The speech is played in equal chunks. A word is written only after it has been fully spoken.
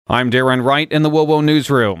I'm Darren Wright in the WOWO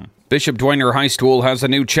Newsroom. Bishop Dwenger High School has a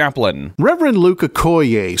new chaplain. Reverend Luke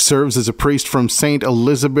Okoye serves as a priest from St.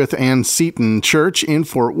 Elizabeth Ann Seton Church in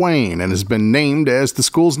Fort Wayne and has been named as the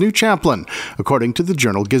school's new chaplain, according to the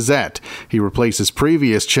Journal-Gazette. He replaces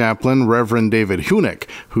previous chaplain Reverend David Hunick,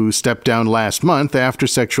 who stepped down last month after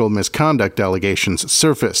sexual misconduct allegations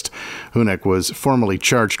surfaced. Hunick was formally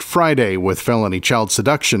charged Friday with felony child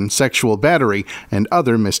seduction, sexual battery, and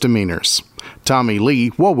other misdemeanors. Tommy Lee,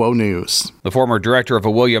 WOWO News. The former director of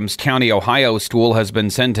a Williams County, Ohio school has been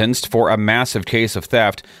sentenced for a massive case of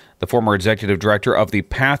theft. The former executive director of the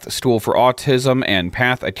PATH School for Autism and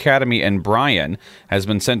PATH Academy in Bryan has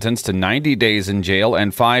been sentenced to 90 days in jail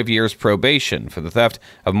and 5 years probation for the theft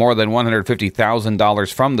of more than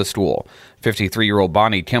 $150,000 from the school. 53-year-old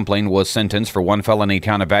Bonnie Kempling was sentenced for one felony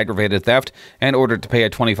count of aggravated theft and ordered to pay a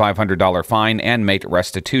 $2,500 fine and make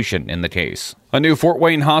restitution in the case. A new Fort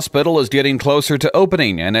Wayne hospital is getting closer to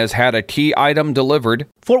opening and has had a key item delivered.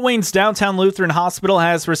 Fort Wayne's downtown Lutheran Hospital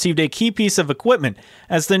has received a key piece of equipment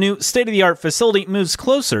as the new state-of-the-art facility moves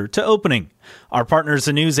closer to opening. Our partners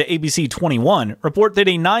in news at ABC 21 report that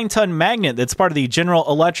a 9-ton magnet that's part of the General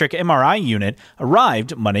Electric MRI unit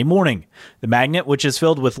arrived Monday morning. The magnet, which is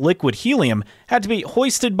filled with liquid helium, had to be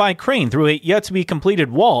hoisted by crane through a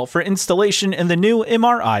yet-to-be-completed wall for installation in the new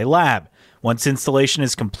MRI lab. Once installation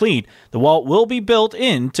is complete, the wall will be built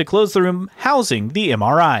in to close the room housing the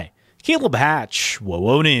MRI. Caleb Hatch,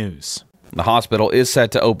 WOWO News. The hospital is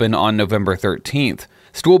set to open on November 13th.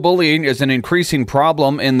 School bullying is an increasing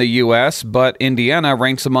problem in the U.S., but Indiana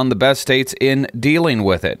ranks among the best states in dealing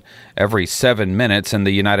with it. Every 7 minutes in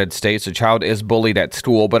the United States, a child is bullied at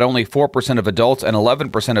school, but only 4% of adults and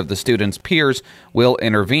 11% of the students' peers will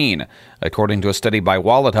intervene. According to a study by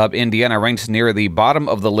WalletHub, Indiana ranks near the bottom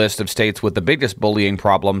of the list of states with the biggest bullying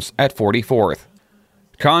problems at 44th.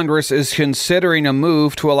 Congress is considering a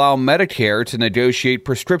move to allow Medicare to negotiate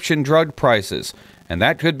prescription drug prices. And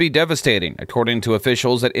that could be devastating, according to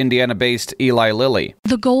officials at Indiana-based Eli Lilly.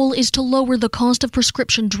 The goal is to lower the cost of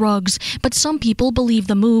prescription drugs, but some people believe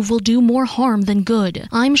the move will do more harm than good.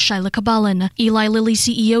 I'm Shyla Kabalan. Eli Lilly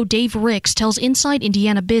CEO Dave Ricks tells Inside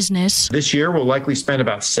Indiana Business. This year, we'll likely spend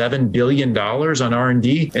about $7 billion on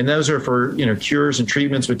R&D, and those are for cures and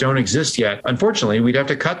treatments that don't exist yet. Unfortunately, we'd have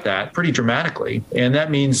to cut that pretty dramatically, and that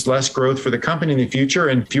means less growth for the company in the future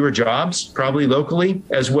and fewer jobs, probably locally,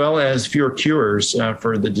 as well as fewer cures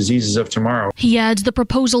for the diseases of tomorrow. He adds the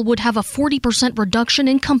proposal would have a 40% reduction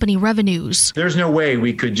in company revenues. There's no way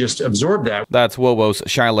we could just absorb that. That's WOWO's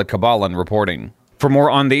Shyla Kabalan reporting. For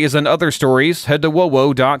more on these and other stories, head to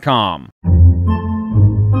WOWO.com.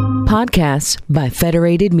 Podcasts by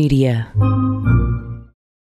Federated Media.